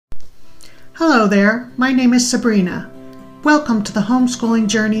Hello there, my name is Sabrina. Welcome to the Homeschooling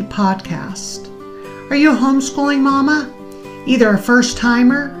Journey podcast. Are you a homeschooling mama? Either a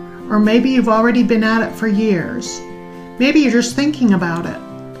first-timer, or maybe you've already been at it for years. Maybe you're just thinking about it.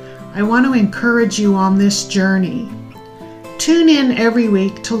 I want to encourage you on this journey. Tune in every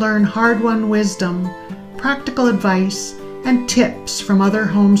week to learn hard-won wisdom, practical advice, and tips from other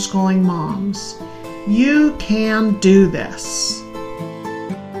homeschooling moms. You can do this.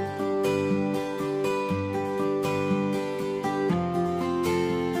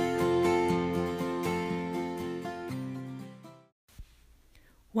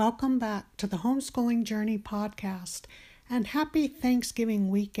 Welcome back to the Homeschooling Journey podcast, and happy Thanksgiving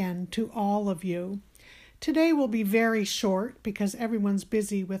weekend to all of you. Today will be very short because everyone's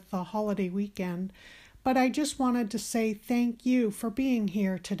busy with the holiday weekend, but I just wanted to say thank you for being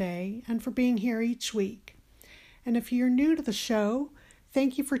here today and for being here each week. And if you're new to the show,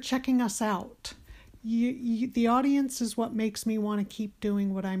 thank you for checking us out. The audience is what makes me want to keep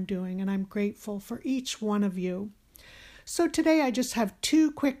doing what I'm doing, and I'm grateful for each one of you. So today I just have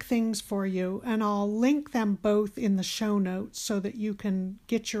two quick things for you, and I'll link them both in the show notes so that you can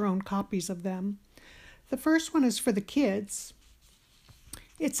get your own copies of them. The first one is for the kids.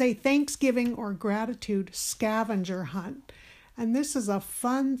 It's a Thanksgiving or gratitude scavenger hunt, and this is a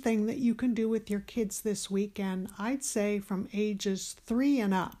fun thing that you can do with your kids this weekend, I'd say from ages 3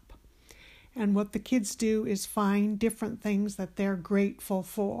 and up. And what the kids do is find different things that they're grateful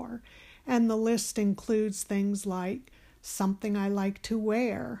for, and the list includes things like something I like to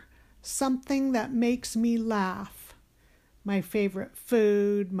wear, something that makes me laugh, my favorite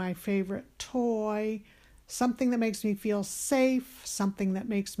food, my favorite toy, something that makes me feel safe, something that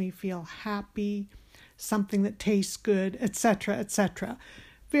makes me feel happy, something that tastes good, etc., etc.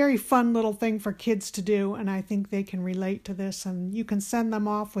 Very fun little thing for kids to do, and I think they can relate to this, and you can send them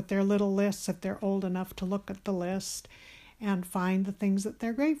off with their little lists if they're old enough to look at the list and find the things that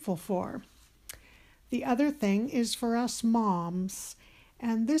they're grateful for. The other thing is for us moms,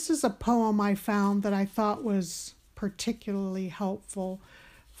 and this is a poem I found that I thought was particularly helpful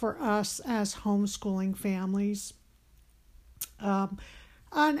for us as homeschooling families. And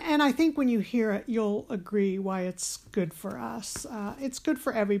I think when you hear it, you'll agree why it's good for us. It's good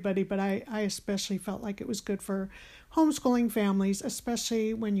for everybody, but I especially felt like it was good for homeschooling families,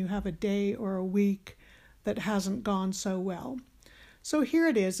 especially when you have a day or a week that hasn't gone so well. So here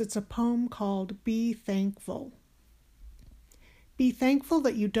it is. It's a poem called Be Thankful. Be thankful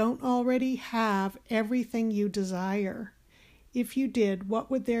that you don't already have everything you desire. If you did, what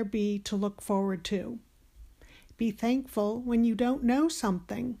would there be to look forward to? Be thankful when you don't know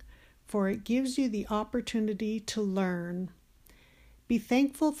something, for it gives you the opportunity to learn. Be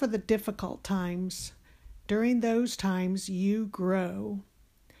thankful for the difficult times. During those times, you grow.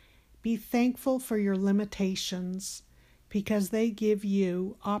 Be thankful for your limitations, because they give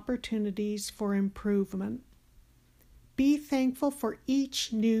you opportunities for improvement. Be thankful for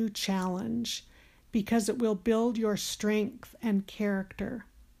each new challenge, because it will build your strength and character.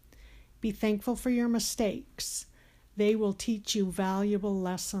 Be thankful for your mistakes. They will teach you valuable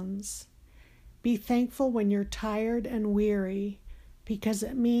lessons. Be thankful when you're tired and weary, because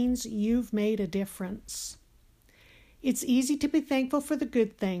it means you've made a difference. It's easy to be thankful for the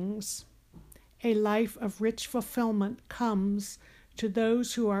good things. A life of rich fulfillment comes to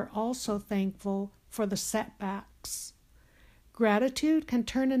those who are also thankful for the setbacks. Gratitude can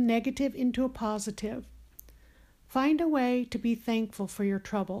turn a negative into a positive. Find a way to be thankful for your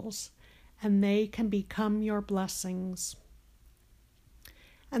troubles, and they can become your blessings.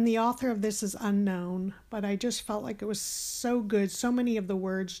 And the author of this is unknown, but I just felt like it was so good. So many of the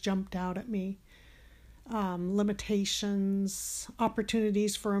words jumped out at me. Limitations,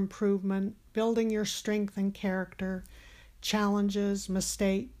 opportunities for improvement, building your strength and character, challenges,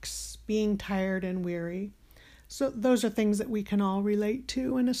 mistakes, being tired and weary. So those are things that we can all relate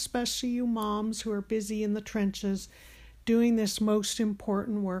to, and especially you moms who are busy in the trenches doing this most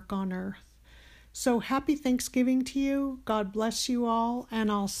important work on earth. So happy Thanksgiving to you. God bless you all,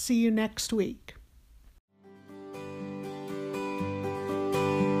 and I'll see you next week.